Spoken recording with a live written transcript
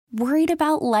Worried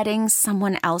about letting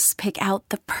someone else pick out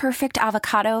the perfect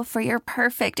avocado for your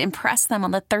perfect impress them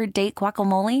on the third date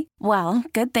guacamole? Well,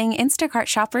 good thing Instacart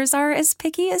shoppers are as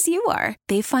picky as you are.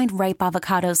 They find ripe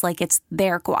avocados like it's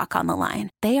their guac on the line.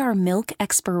 They are milk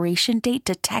expiration date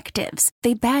detectives.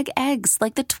 They bag eggs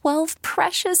like the 12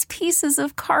 precious pieces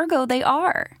of cargo they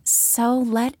are. So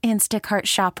let Instacart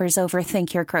shoppers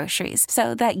overthink your groceries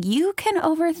so that you can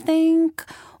overthink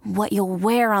what you'll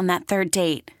wear on that third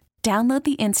date. Download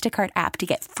the Instacart app to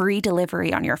get free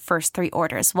delivery on your first 3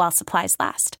 orders while supplies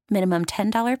last. Minimum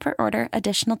 $10 per order.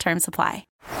 Additional terms apply.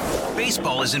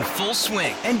 Baseball is in full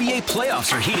swing. NBA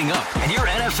playoffs are heating up, and your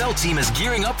NFL team is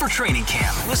gearing up for training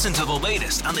camp. Listen to the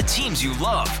latest on the teams you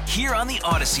love here on the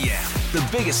Odyssey app. The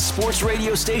biggest sports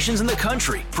radio stations in the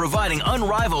country, providing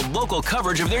unrivaled local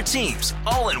coverage of their teams,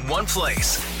 all in one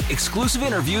place. Exclusive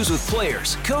interviews with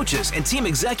players, coaches, and team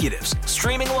executives,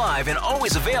 streaming live and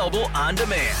always available on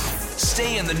demand.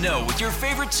 Stay in the know with your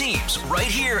favorite teams right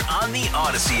here on the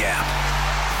Odyssey app.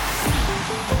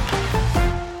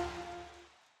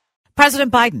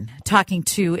 President Biden, talking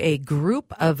to a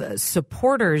group of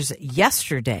supporters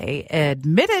yesterday,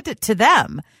 admitted to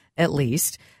them, at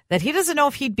least, that he doesn't know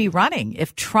if he'd be running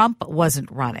if Trump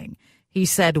wasn't running. He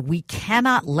said, we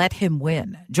cannot let him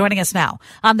win. Joining us now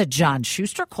on the John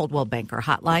Schuster Coldwell Banker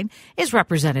Hotline is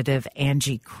Representative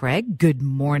Angie Craig. Good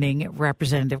morning,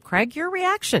 Representative Craig. Your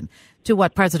reaction to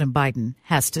what President Biden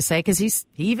has to say, because he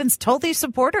even told these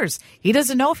supporters he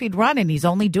doesn't know if he'd run, and he's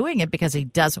only doing it because he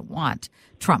doesn't want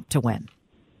Trump to win.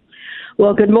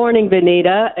 Well, good morning,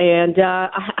 Vineeta. And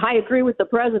I agree with the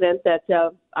president that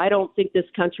I don't think this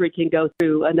country can go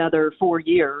through another 4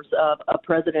 years of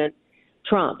President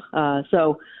Trump.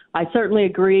 So I certainly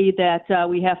agree that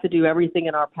we have to do everything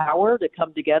in our power to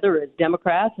come together as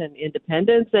Democrats and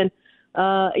independents. And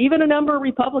even a number of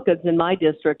Republicans in my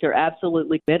district are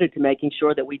absolutely committed to making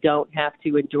sure that we don't have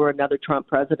to endure another Trump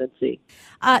presidency.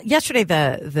 Yesterday,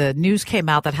 the news came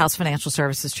out that House Financial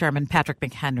Services Chairman Patrick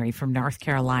McHenry from North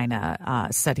Carolina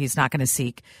said he's not going to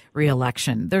seek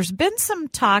re-election. There's been some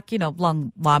talk,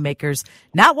 among lawmakers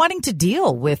not wanting to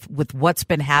deal with what's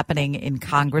been happening in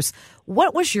Congress.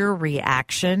 What was your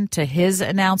reaction to his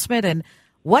announcement, and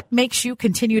what makes you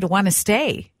continue to want to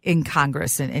stay in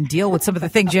Congress and deal with some of the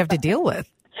things you have to deal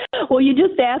with? Well, you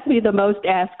just asked me the most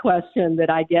asked question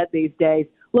that I get these days.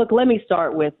 Look, let me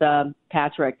start with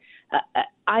Patrick.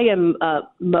 I am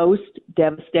most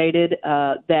devastated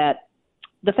that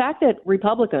the fact that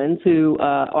Republicans who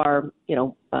are,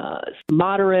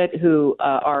 moderate, who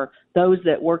are those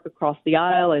that work across the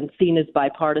aisle and seen as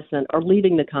bipartisan, are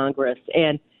leaving the Congress.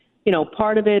 And,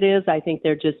 part of it is I think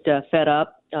they're just fed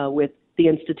up with the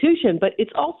institution, but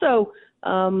it's also,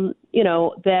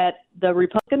 that the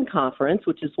Republican conference,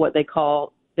 which is what they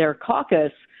call their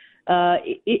caucus,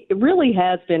 it really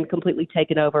has been completely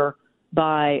taken over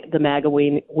by the MAGA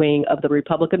wing of the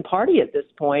Republican Party at this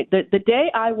point. The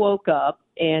day I woke up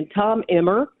and Tom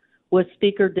Emmer was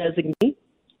Speaker designee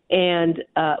and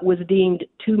was deemed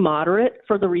too moderate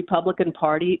for the Republican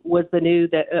Party was the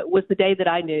day that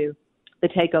I knew the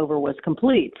takeover was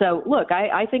complete. So, look,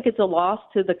 I think it's a loss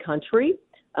to the country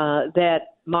that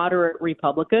moderate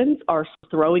Republicans are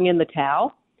throwing in the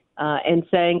towel and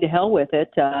saying to hell with it.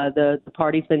 The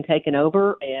party's been taken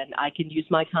over, and I can use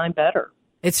my time better.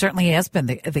 It certainly has been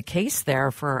the case there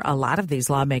for a lot of these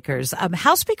lawmakers.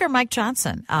 House Speaker Mike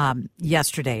Johnson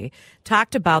yesterday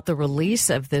talked about the release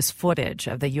of this footage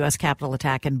of the U.S. Capitol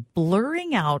attack and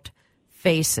blurring out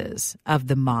faces of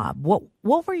the mob.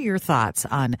 What were your thoughts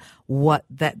on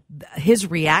his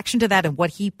reaction to that and what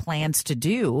he plans to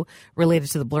do related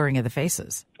to the blurring of the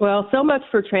faces? Well, so much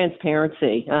for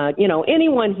transparency.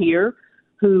 Anyone here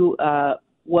who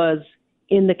was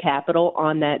in the Capitol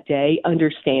on that day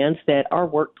understands that our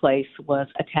workplace was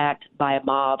attacked by a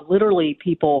mob. Literally,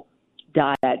 people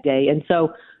died that day. And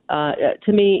so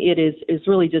to me, it is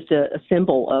really just a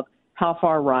symbol of how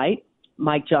far right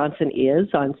Mike Johnson is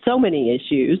on so many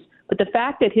issues. But the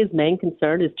fact that his main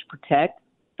concern is to protect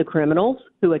the criminals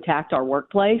who attacked our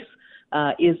workplace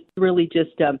is really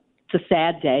just it's a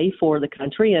sad day for the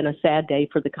country and a sad day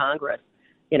for the Congress.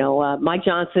 Mike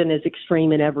Johnson is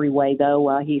extreme in every way,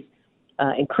 though. He's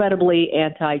incredibly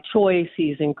anti-choice.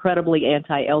 He's incredibly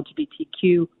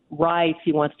anti-LGBTQ rights.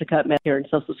 He wants to cut Medicare and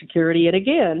Social Security. And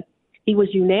again, he was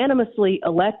unanimously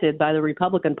elected by the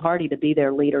Republican Party to be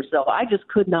their leader. So I just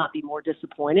could not be more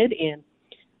disappointed in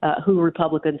who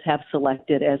Republicans have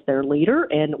selected as their leader.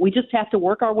 And we just have to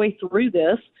work our way through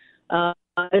this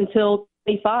until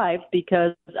 25,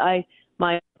 because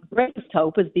my greatest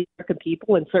hope is the American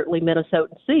people and certainly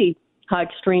Minnesotans see how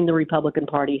extreme the Republican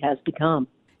Party has become.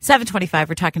 725,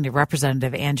 we're talking to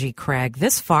Representative Angie Craig.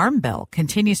 This farm bill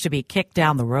continues to be kicked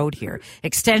down the road here.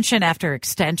 Extension after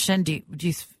extension. Do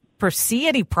you foresee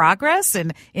any progress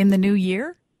in the new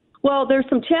year? Well, there's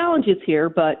some challenges here,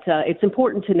 but it's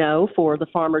important to know for the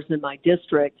farmers in my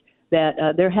district that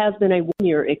there has been a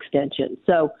one-year extension.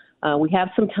 So we have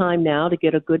some time now to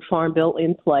get a good farm bill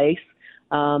in place.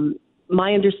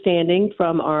 My understanding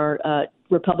from our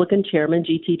Republican chairman,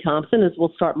 G.T. Thompson, is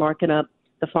we'll start marking up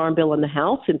the farm bill in the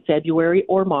House in February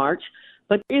or March.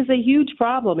 But there is a huge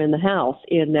problem in the House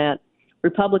in that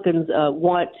Republicans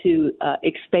want to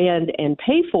expand and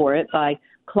pay for it by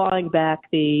clawing back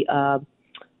the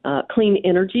clean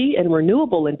energy and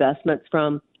renewable investments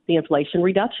from the Inflation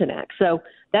Reduction Act. So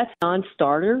that's a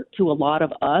non-starter to a lot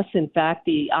of us. In fact,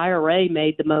 the IRA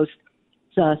made the most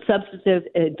substantive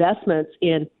investments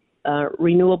in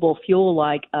renewable fuel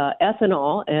like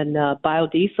ethanol and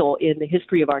biodiesel in the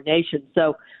history of our nation.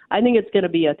 So I think it's going to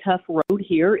be a tough road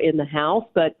here in the House,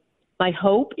 but my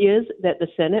hope is that the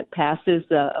Senate passes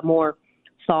a more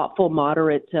thoughtful,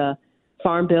 moderate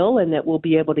farm bill and that we'll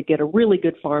be able to get a really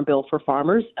good farm bill for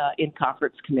farmers in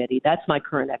conference committee. That's my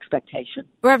current expectation.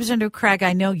 Representative Craig,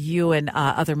 I know you and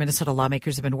other Minnesota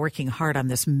lawmakers have been working hard on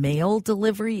this mail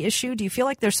delivery issue. Do you feel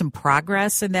like there's some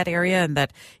progress in that area and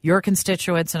that your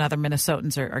constituents and other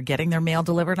Minnesotans are getting their mail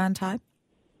delivered on time?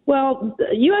 Well,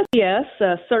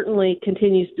 USPS certainly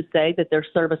continues to say that their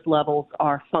service levels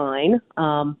are fine,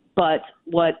 but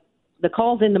what the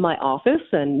calls into my office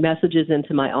and messages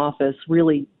into my office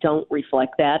really don't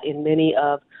reflect that in many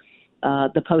of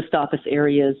the post office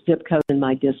areas, zip codes in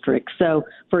my district. So,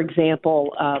 for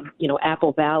example,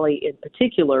 Apple Valley in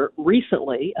particular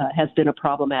recently has been a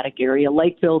problematic area.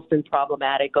 Lakeville's been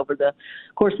problematic over the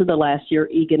course of the last year.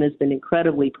 Eagan has been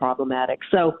incredibly problematic.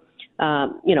 So,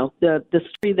 the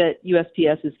story that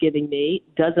USPS is giving me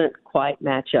doesn't quite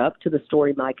match up to the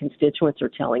story my constituents are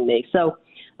telling me. So,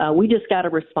 we just got a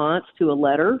response to a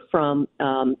letter from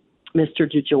Mr.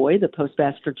 DeJoy, the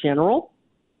Postmaster General.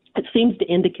 It seems to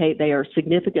indicate they are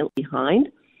significantly behind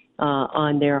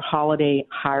on their holiday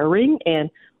hiring. And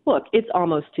look, it's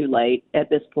almost too late at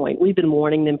this point. We've been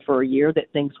warning them for a year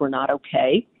that things were not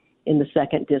okay in the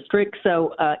 2nd District.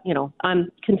 So, I'm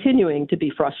continuing to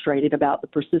be frustrated about the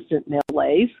persistent mail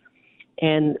delays.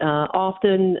 And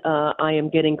often I am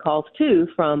getting calls, too,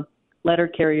 from letter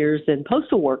carriers and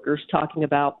postal workers talking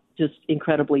about just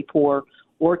incredibly poor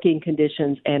working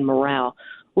conditions and morale.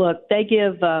 Look, they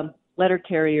give letter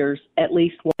carriers at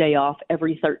least one day off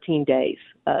every 13 days.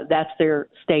 That's their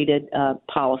stated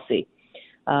policy.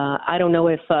 I don't know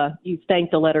if you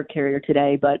thanked the letter carrier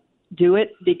today, but do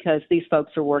it because these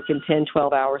folks are working 10,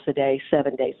 12 hours a day,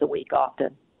 7 days a week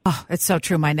often. Oh, it's so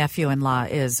true. My nephew-in-law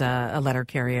is a letter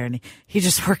carrier, and he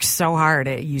just works so hard.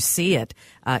 You see it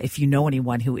if you know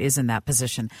anyone who is in that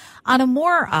position. On a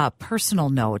more personal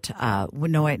note, I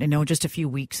know just a few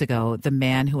weeks ago, the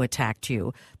man who attacked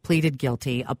you pleaded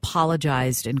guilty,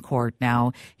 apologized in court.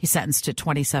 Now he's sentenced to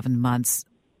 27 months.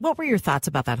 What were your thoughts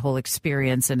about that whole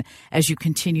experience and as you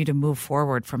continue to move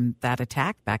forward from that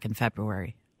attack back in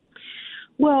February?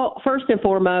 Well, first and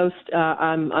foremost,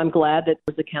 I'm glad that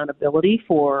there's accountability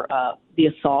for the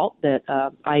assault that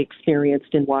I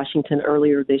experienced in Washington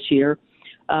earlier this year.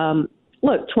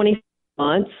 Look, 20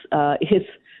 months is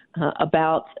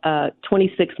about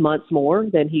 26 months more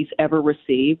than he's ever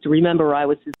received. Remember, I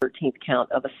was his 13th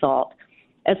count of assault.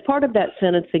 As part of that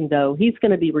sentencing, though, he's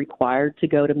going to be required to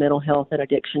go to mental health and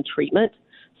addiction treatment.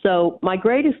 So my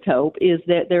greatest hope is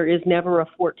that there is never a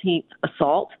 14th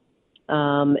assault.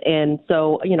 And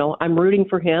so, I'm rooting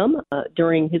for him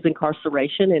during his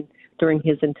incarceration and during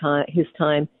his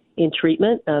time in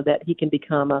treatment that he can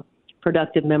become a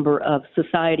productive member of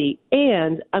society.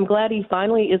 And I'm glad he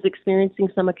finally is experiencing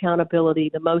some accountability.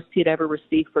 The most he'd ever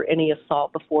received for any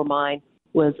assault before mine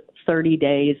was 30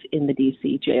 days in the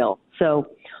D.C. jail. So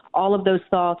all of those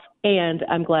thoughts, and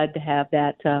I'm glad to have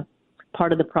that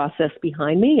part of the process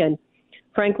behind me. And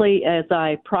frankly, as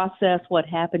I process what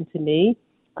happened to me,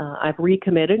 I've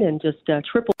recommitted and just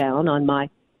tripled down on my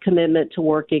commitment to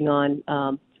working on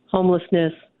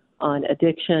homelessness, on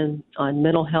addiction, on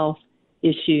mental health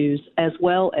issues, as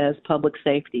well as public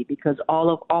safety, because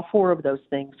all 4 of those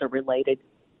things are related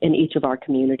in each of our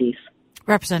communities.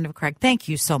 Representative Craig, thank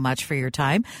you so much for your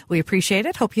time. We appreciate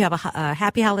it. Hope you have a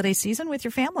happy holiday season with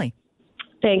your family.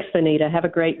 Thanks, Vineeta. Have a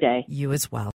great day. You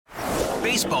as well.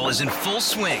 Baseball is in full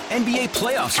swing. NBA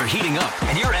playoffs are heating up,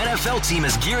 and your NFL team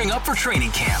is gearing up for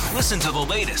training camp. Listen to the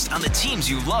latest on the teams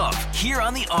you love here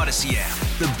on the Odyssey app.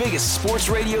 The biggest sports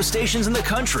radio stations in the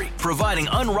country, providing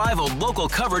unrivaled local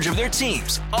coverage of their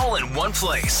teams, all in one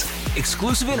place.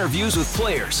 Exclusive interviews with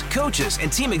players, coaches,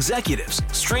 and team executives,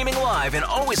 streaming live and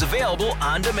always available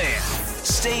on demand.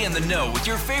 Stay in the know with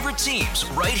your favorite teams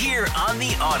right here on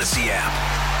the Odyssey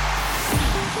app.